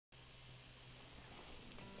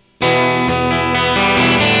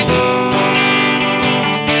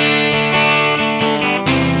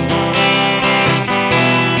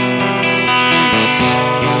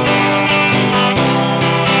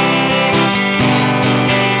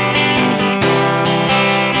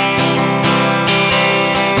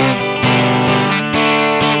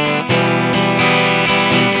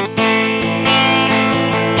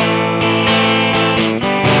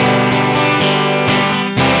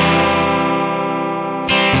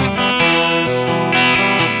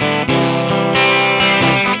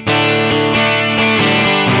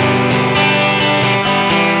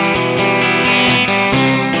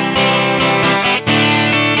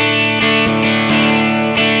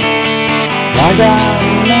I got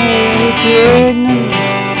Mary pregnant,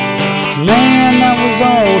 man, that was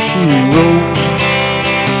all she wrote.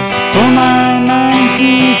 For my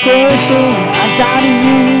 19th birthday, I got a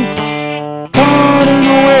union card and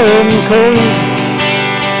a wedding coat.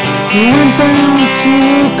 We went down to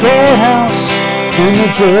the courthouse, and the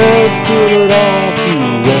judge put it all to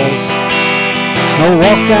rest. No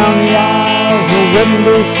walk down the aisles, no wedding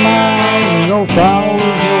day smiles, no flowers,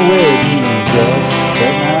 no wedding dress.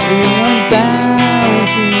 That night we went down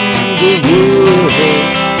to the river,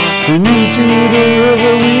 and into the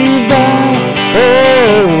river we died.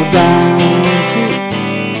 Oh, down to...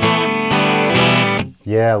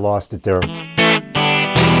 Yeah, I lost it there.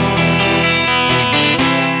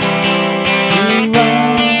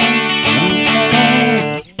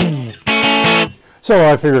 So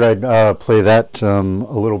I figured I'd play that a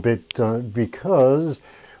little bit because,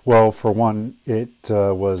 well, for one, it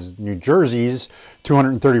was New Jersey's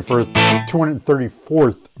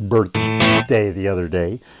 234th birthday the other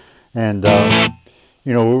day. And,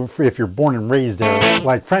 you know, if you're born and raised there,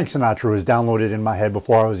 like Frank Sinatra was downloaded in my head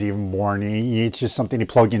before I was even born. It's just something to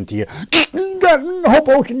plug into you. You got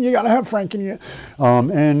Hoboken, you got to have Frank in you.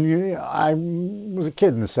 And I was a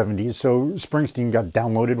kid in the 70s, so Springsteen got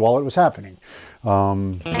downloaded while it was happening.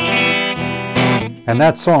 And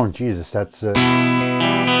that song, Jesus, that's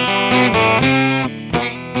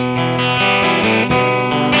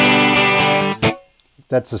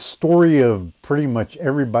a story of pretty much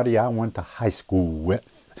everybody I went to high school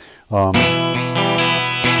with.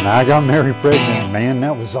 And I got Mary pregnant, man,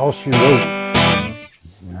 that was all she wrote.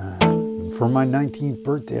 For my 19th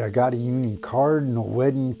birthday, I got a union card and a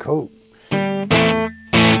wedding coat.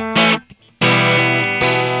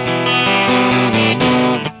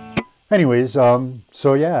 Anyways,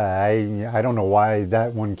 so yeah, I don't know why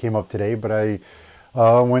that one came up today, but I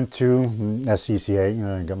went to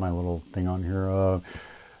SCCA. I got my little thing on here.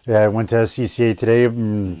 Yeah, I went to SCCA today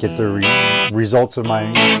and get the results of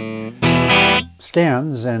my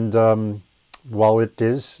scans, and while it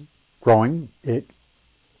is growing, it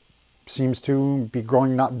seems to be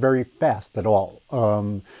growing not very fast at all.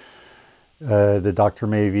 The doctor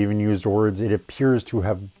may have even used the words, it appears to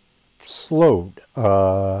have slowed.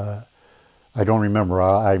 I don't remember.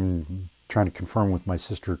 I'm trying to confirm with my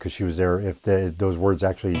sister because she was there if those words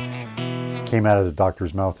actually came out of the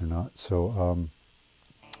doctor's mouth or not. So,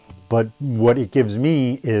 but what it gives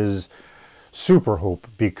me is super hope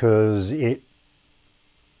because the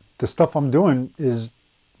stuff I'm doing is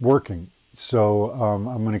working. So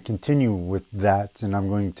I'm going to continue with that, and I'm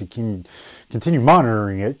going to continue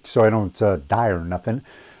monitoring it so I don't die or nothing.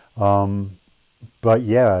 But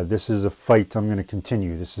yeah, this is a fight I'm going to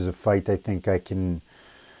continue. This is a fight I think I can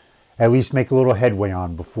at least make a little headway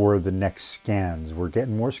on before the next scans. We're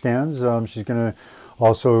getting more scans. She's going to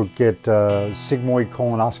also get sigmoid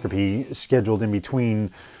colonoscopy scheduled in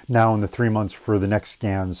between now and the 3 months for the next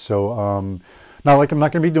scans. So not like I'm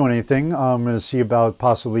not going to be doing anything. I'm going to see about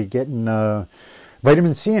possibly getting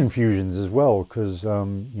vitamin C infusions as well because,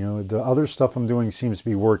 you know, the other stuff I'm doing seems to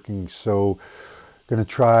be working. So going to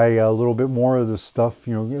try a little bit more of the stuff,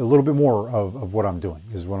 you know, a little bit more of what I'm doing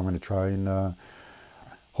is what I'm going to try, and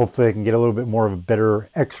hopefully I can get a little bit more of a better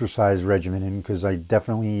exercise regimen in because I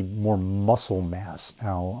definitely need more muscle mass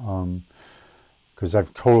now because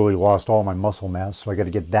I've totally lost all my muscle mass, so I got to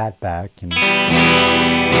get that back. And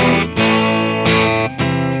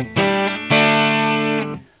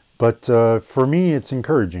but for me, it's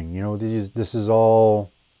encouraging. You know, this is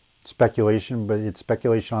all speculation, but it's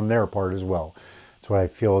speculation on their part as well. That's what I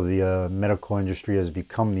feel the medical industry has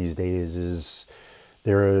become these days. Is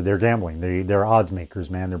they're gambling. They're odds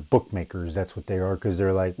makers, man. They're bookmakers. That's what they are, because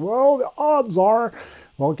they're like, well, the odds are.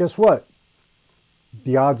 Well, guess what?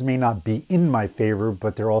 The odds may not be in my favor,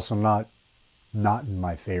 but they're also not in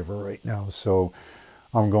my favor right now. So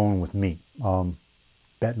I'm going with me.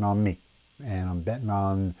 Betting on me, and I'm betting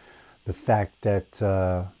on the fact that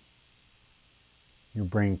your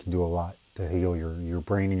brain can do a lot to heal. Your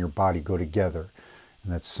brain and your body go together,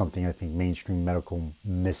 and that's something I think mainstream medical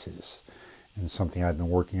misses, and something I've been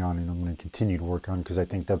working on, and I'm going to continue to work on, because I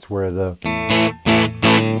think that's where the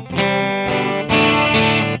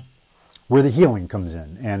healing comes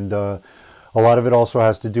in. And a lot of it also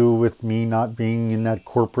has to do with me not being in that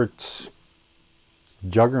corporate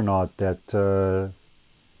juggernaut that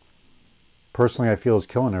personally I feel is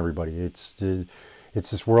killing everybody. It's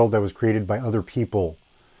this world that was created by other people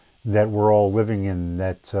that we're all living in,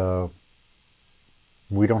 that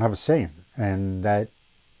we don't have a say in, and that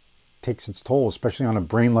takes its toll, especially on a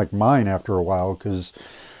brain like mine after a while, because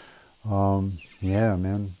yeah,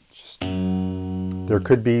 man, just there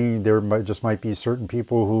might be certain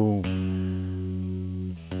people who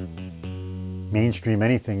mainstream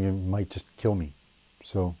anything, it might just kill me.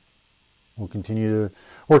 So we'll continue to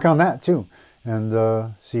work on that too, and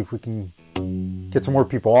see if we can get some more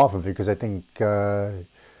people off of it, because I think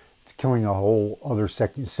it's killing a whole other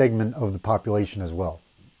segment of the population as well.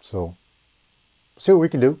 So see what we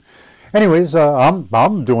can do. Anyways,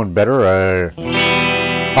 I'm doing better.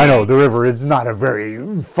 I know the river. It's not a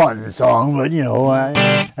very fun song, but you know,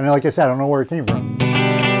 and like I said, I don't know where it came from.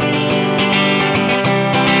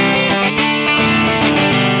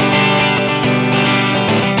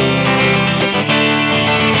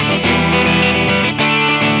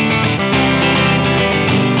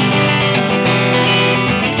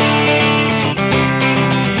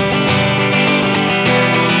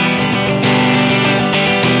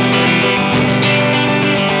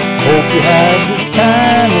 Hope you had the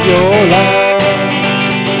time of your life.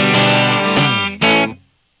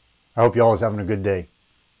 I hope you all is having a good day.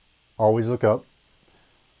 Always look up.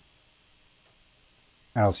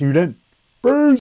 And I'll see you then. Peace.